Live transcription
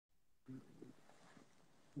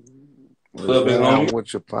What's Up, big down homie?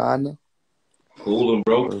 with your partner? Coolin',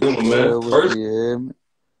 bro. What's Coolin', man. good with First, you, hear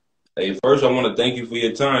me? first, I want to thank you for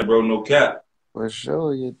your time, bro. No cap. For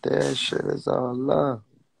sure, your dad shit is all love.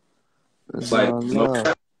 It's Like, all no love.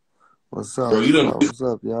 cap, What's up? bro. You What's done, up? What's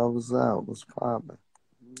up, y'all? What's up? What's poppin'?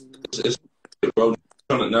 it's, bro.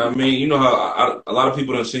 Now, I mean, you know how a lot of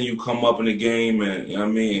people done seen you come up in the game and, you know what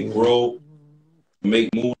I mean, and Yeah, grow,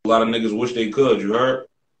 make moves. A lot of niggas wish they could, you heard?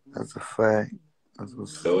 that's a fact. That's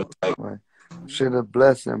what's So it's like, like. Shit a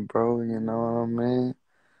blessing, bro. You know what I mean?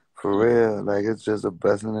 For real. Like, it's just a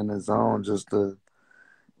blessing in its own just to,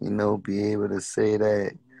 be able to say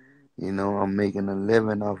that, I'm making a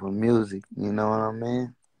living off of music. You know what I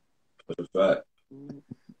mean? for the fact.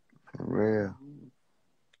 For real.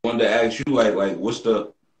 I wanted to ask you, what's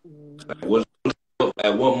what's,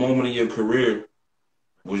 at what moment in your career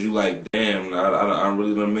was you like, damn, I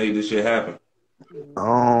really done made this shit happen?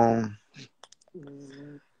 Um,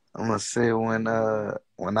 I'm gonna say when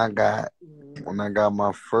I got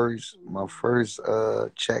my first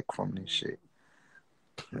check from this shit.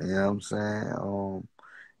 You know what I'm saying?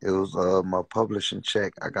 It was my publishing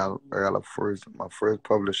check. I got my first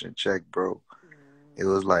publishing check, bro. It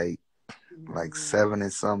was like 70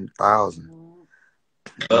 something thousand.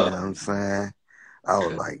 You know what Uh, I'm saying? I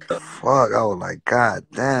was like, fuck. I was like, God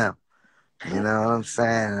damn. You know what I'm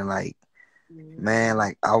saying? And like, man,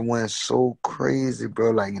 like I went so crazy,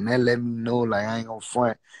 bro. Like, and that let me know, like, I ain't gonna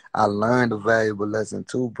front. I learned a valuable lesson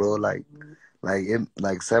too, bro. Like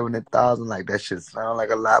 70,000, like that shit sound like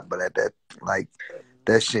a lot, but at that, like,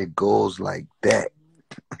 that shit goes like that.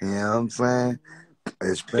 You know what I'm saying? yeah.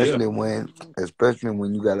 Especially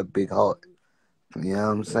when you got a big heart. You know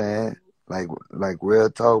what I'm saying? Like real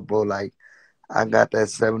talk, bro. Like I got that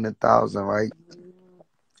 70,000, right?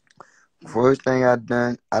 First thing I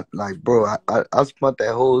done, I spent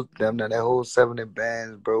that whole 70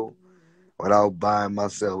 bands, bro, without buying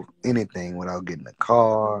myself anything, without getting a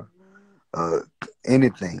car, uh,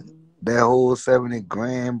 anything. That whole 70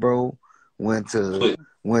 grand, bro, went to Split.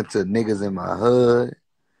 went to niggas in my hood,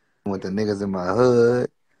 went to niggas in my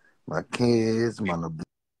hood, my kids, my little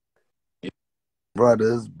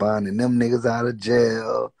brothers, bonding them niggas out of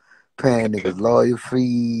jail, paying niggas lawyer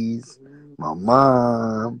fees, my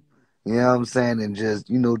mom, you know what I'm saying, and just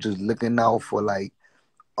looking out for like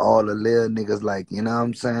all the little niggas, like, you know what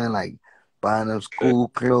I'm saying, like buying them school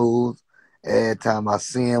clothes. Every time I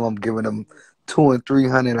see them, I'm giving them $200 and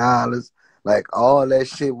 $300. Like all that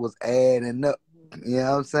shit was adding up. You know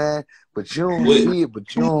what I'm saying? But you don't Split. see it,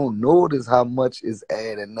 but you don't notice how much is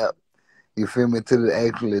adding up. You feel me? To the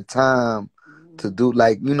actual time to do,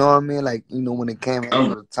 like, you know what I mean? Like, when it came Um,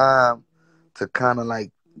 actual time to kind of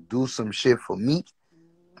like do some shit for me.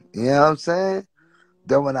 You know what I'm saying?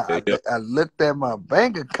 Then when I, yeah, yeah, I looked at my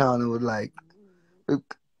bank account and was like,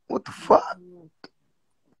 what the fuck?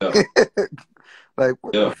 yeah, Like,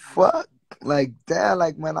 what the yeah, fuck? Like, damn,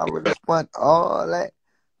 like, man, I really spent all that.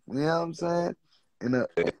 You know what I'm saying? In a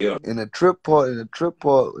yeah. in a trip part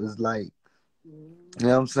is like, you know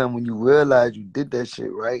what I'm saying, when you realize you did that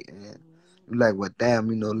shit right, and you're like, well, damn,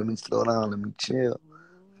 let me slow down, let me chill.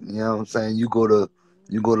 You know what I'm saying? You go to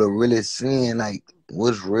really seeing like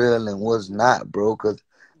what's real and what's not, bro. Cause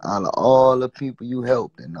out of all the people you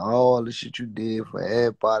helped and all the shit you did for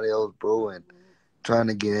everybody else, bro, and trying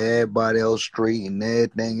to get everybody else straight and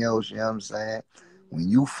everything else, you know what I'm saying? When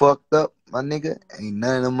you fucked up, my nigga, ain't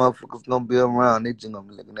none of them motherfuckers gonna be around. They just gonna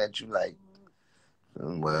be looking at you like,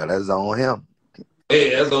 well, that's on him.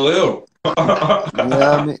 Hey, that's on You know what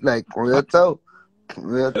I him. mean? Like real talk,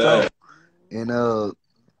 real Yeah, talk. And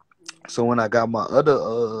so when I got my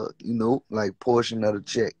other like portion of the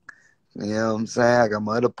check, you know what I'm saying? I got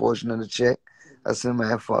my other portion of the check. I said,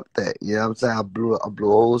 man, fuck that. You know what I'm saying? I blew a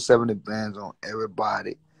whole 70 bands on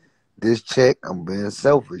everybody. This check, I'm being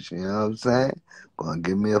selfish, you know what I'm saying? Going to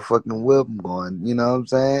give me a fucking whip. I'm going, you know what I'm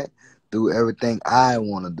saying? Do everything I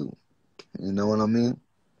want to do. You know what I mean?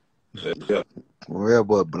 yeah, yeah. For real,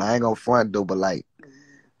 but I ain't gonna front though, but like,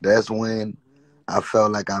 that's when I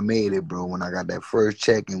felt like I made it, bro. When I got that first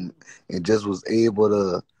check and just was able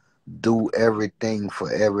to do everything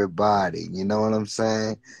for everybody. You know what I'm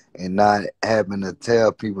saying? And not having to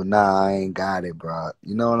tell people, nah, I ain't got it, bro.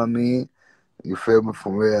 You know what I mean? You feel me?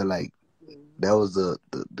 For real, like that was the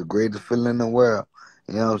greatest feeling in the world.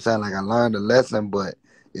 You know what I'm saying? Like I learned a lesson, but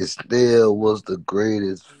it still was the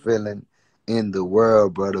greatest feeling in the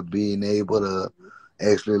world, brother. Being able to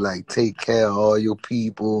actually like take care of all your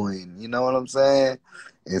people, and you know what I'm saying,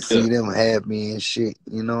 and Yeah. see them happy and shit.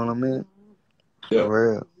 You know what I mean? Yeah.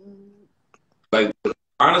 For real. Like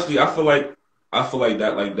honestly, I feel like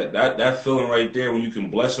that feeling right there when you can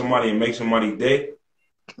bless somebody and make somebody day.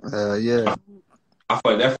 Yeah. I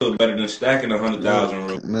feel like that feels better than stacking Look, 100,000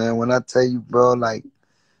 real. man, when I tell you, bro, like,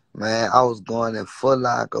 man, I was going in Foot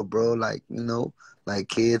Locker, bro, like, you know, like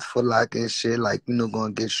kids Foot Locker and shit, like, you know,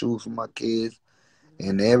 going to get shoes for my kids.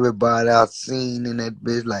 And everybody I seen in that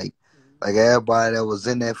bitch, like everybody that was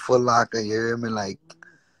in that Foot Locker, you hear me? Like,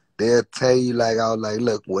 they'll tell you, like, I was like,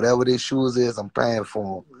 look, whatever these shoes is, I'm paying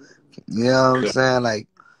for them. You know what I'm saying? Like,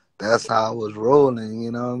 that's how I was rolling,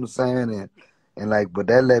 you know what I'm saying? And like, but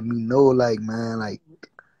that let me know, like, man, like,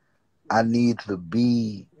 I need to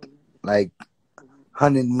be, like,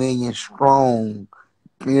 100 million strong.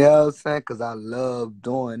 You know what I'm saying? Because I love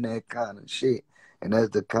doing that kind of shit. And that's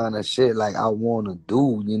the kind of shit, like, I want to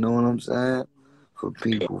do. You know what I'm saying? For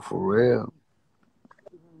people, for real.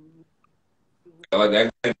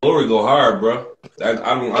 Like that glory go hard, bro. I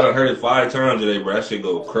done heard it 5 times today, bro. That shit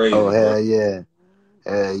go Oh, crazy, bro. hell yeah.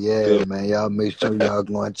 Hell yeah, Feel man. Y'all make sure y'all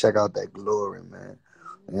go and check out that glory, man.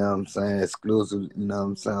 You know what I'm saying? Exclusive, you know what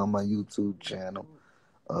I'm saying, on my YouTube channel.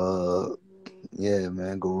 Yeah,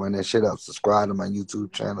 man, go run that shit up. Subscribe to my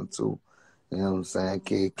YouTube channel too. You know what I'm saying?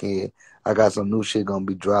 Kid. I got some new shit gonna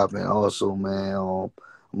be dropping also, man.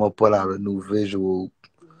 I'm gonna put out a new visual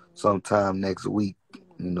sometime next week.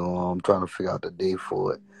 You know, I'm trying to figure out the date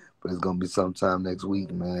for it. But it's gonna be sometime next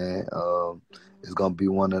week, man. It's gonna be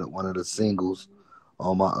one of the singles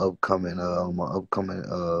on my upcoming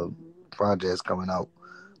projects coming out.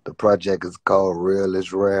 The project is called Real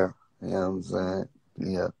is Rare. You know what I'm saying?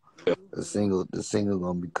 Yeah. The single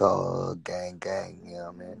gonna be called Gang Gang, you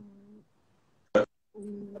know what I mean?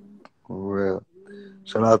 For real.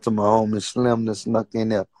 Shout out to my homie Slim that snuck in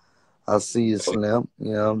there. I see you, Slim.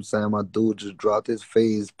 You know what I'm saying? My dude just dropped his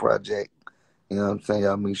Phase project. You know what I'm saying?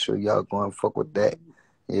 Y'all make sure y'all go and fuck with that.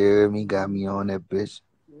 You hear me? Got me on that bitch.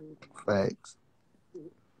 Facts.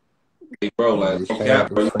 like, bro, Yeah, like they no cap,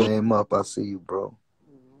 the bro. fame up. I see you, bro.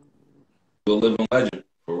 You a living legend.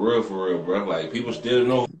 For real, bro. Like people still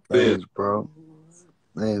know who you is. Thanks, bro.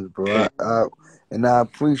 Thanks, bro. I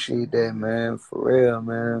appreciate that, man. For real,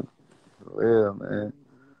 man. For real, man.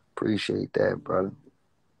 Appreciate that, brother.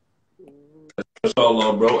 That's all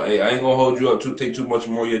love, bro. Hey, I ain't gonna hold you up to take too much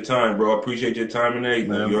more of your time, bro. I appreciate your time and everything.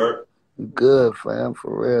 Man, You heard? you good, fam.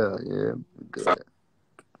 For real. Yeah, you good.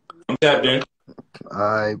 I'm tapped in. All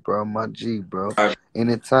right, bro. My G, bro. All right, all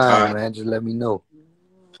Anytime, right. man. Just let me know.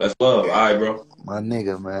 That's love. All right, bro. My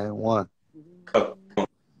nigga, man. One.